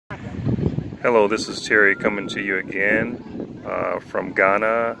Hello, this is Terry coming to you again from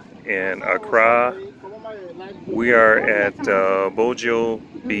Ghana in Accra. We are at Bojo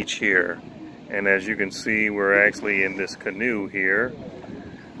Beach here, and as you can see, we're actually in this canoe here.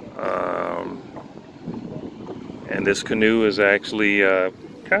 And this canoe is actually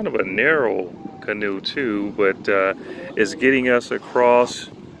kind of a narrow canoe too, but is getting us across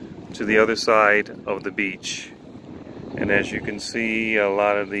to the other side of the beach. And as you can see, a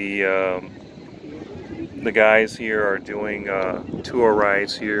lot of the guys here are doing tour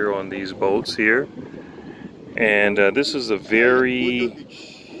rides here on these boats here. And this is a very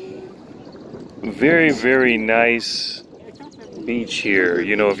nice beach here.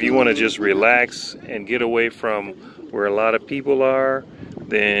 You know, if you want to just relax and get away from where a lot of people are,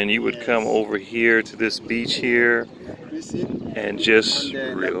 then you would come over here to this beach here and just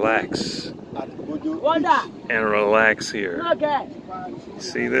relax. And relax here.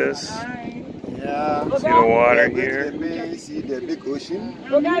 See this? Yeah. See the water here? See the big ocean?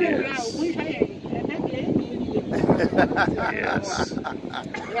 Yes.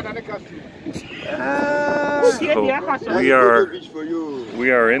 Yes. So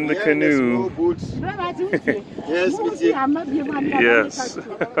we are in the canoe. Yes. Yes.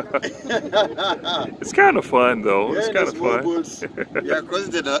 It's kind of fun though. It's kind of fun. We are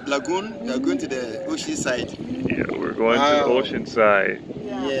crossing the lagoon. We are going to the ocean side. Yeah, we're going to the ocean side.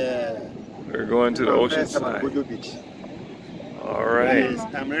 Yeah. We're going to the ocean side. Beach. All right. Yes,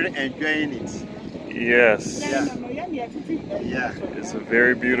 I'm really enjoying it. Yes. Yeah. It's a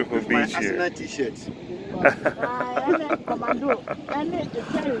very beautiful beach here. T-shirt.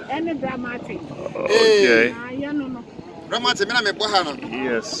 Okay.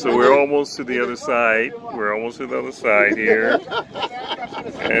 Yes, so we're almost to the other side. We're almost to the other side here.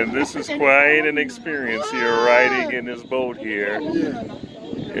 And this is quite an experience here, riding in this boat here.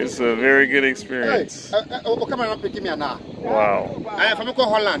 It's a very good experience. Wow. I am from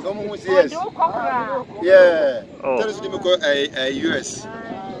Holland. Yes. Yeah. Oh. US.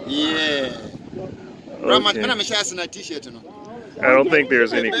 Yeah. Okay. I don't think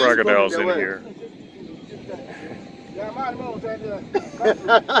there's any crocodiles in here.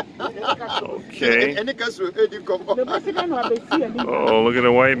 Okay. Oh, look at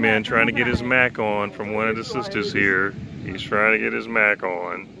the white man trying to get his Mac on from one of the sisters here. He's trying to get his Mac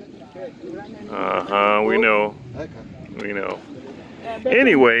on. We know. We know.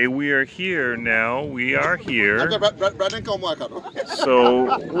 Anyway, we are here now. We are here. So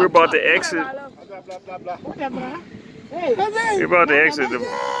we're about to exit. We're about to exit the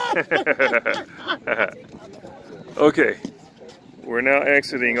Okay. We're now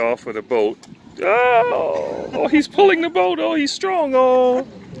exiting off of the boat. Oh, he's pulling the boat. Oh, he's strong. Oh.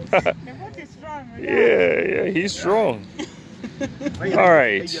 Yeah, he's strong. All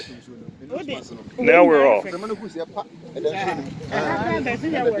right. Now we're off.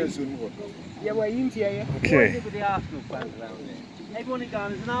 Okay. Everyone in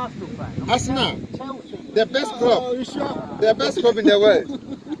Ghana is an Arsenal fan. Arsenal, the best club. The best club in the world.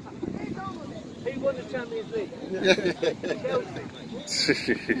 Who won the Champions League?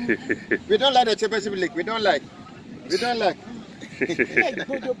 We don't like the Champions League. We don't like.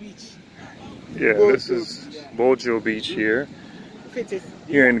 Bojo Beach. Yeah, this is Bojo Beach here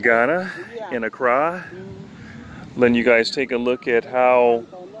in Ghana, in Accra. Letting you guys take a look at how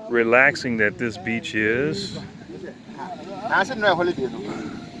relaxing that this beach is. I'll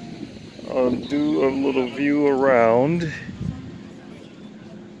do a little view around.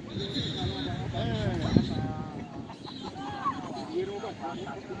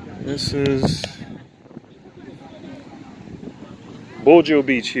 This is Bojo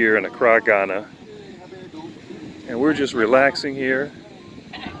Beach here in Accra, Ghana. And we're just relaxing here.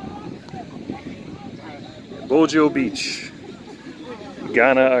 Bojo Beach,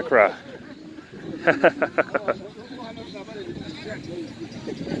 Ghana, Accra.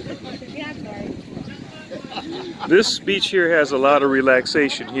 This beach here has a lot of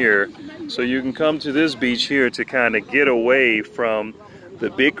relaxation here. So you can come to this beach here to kind of get away from the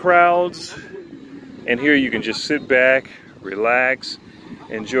big crowds. And here you can just sit back, relax,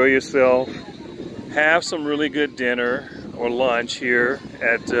 enjoy yourself, have some really good dinner or lunch here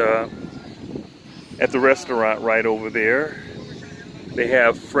at the restaurant right over there. They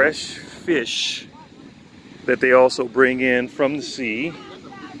have fresh fish that they also bring in from the sea.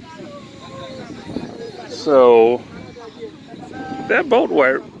 So that boat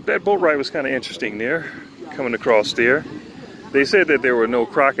ride was kind of interesting there, coming across there. They said that there were no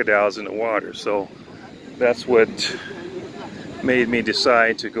crocodiles in the water, so that's what made me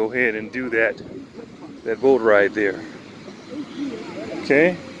decide to go ahead and do that boat ride there.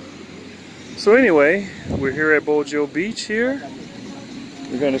 Okay, So anyway, we're here at Bojo Beach here.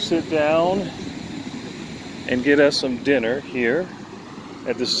 We're going to sit down and get us some dinner here.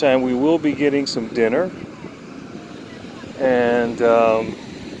 At this time we will be getting some dinner. And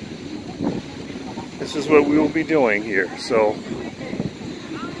this is what we will be doing here. So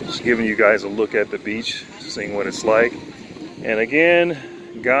just giving you guys a look at the beach, seeing what it's like. And again,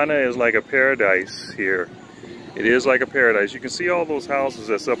 Ghana is like a paradise here. It is like a paradise. You can see all those houses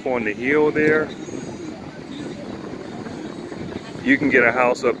that's up on the hill there. You can get a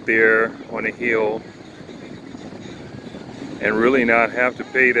house up there on a hill and really not have to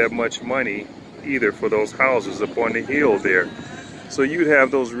pay that much money either for those houses up on the hill there. So you'd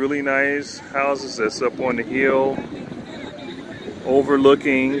have those really nice houses that's up on the hill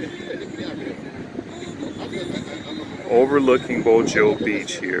overlooking Bojo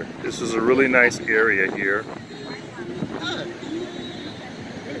Beach here. This is a really nice area here.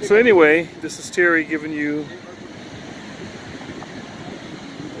 So anyway, this is Terry giving you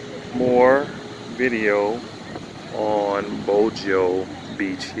more video on Bojo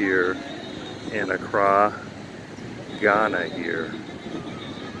Beach here in Accra, Ghana here.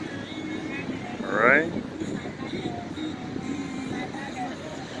 All right.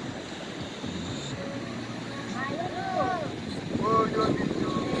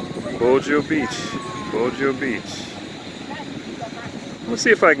 Bojo Beach, Bojo Beach. Let's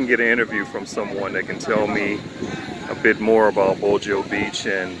see if I can get an interview from someone that can tell me a bit more about Bojo Beach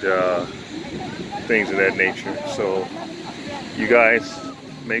and things of that nature. So you guys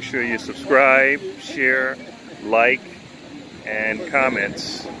make sure you subscribe, share, like, and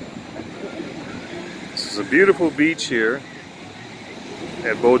comments. This is a beautiful beach here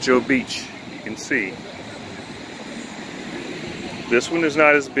at Bojo Beach. You can see. This one is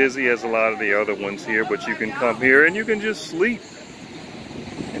not as busy as a lot of the other ones here, but you can come here and you can just sleep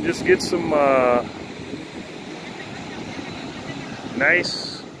and just get some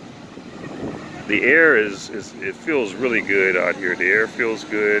nice. The air it feels really good out here. The air feels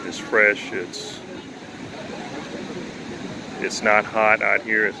good. It's fresh. It's not hot out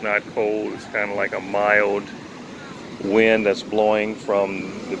here. It's not cold. It's kind of like a mild wind that's blowing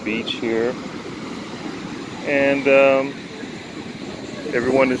from the beach here, and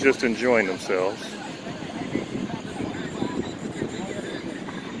everyone is just enjoying themselves.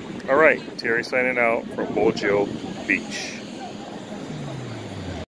 All right, Terry signing out from Bojo Beach.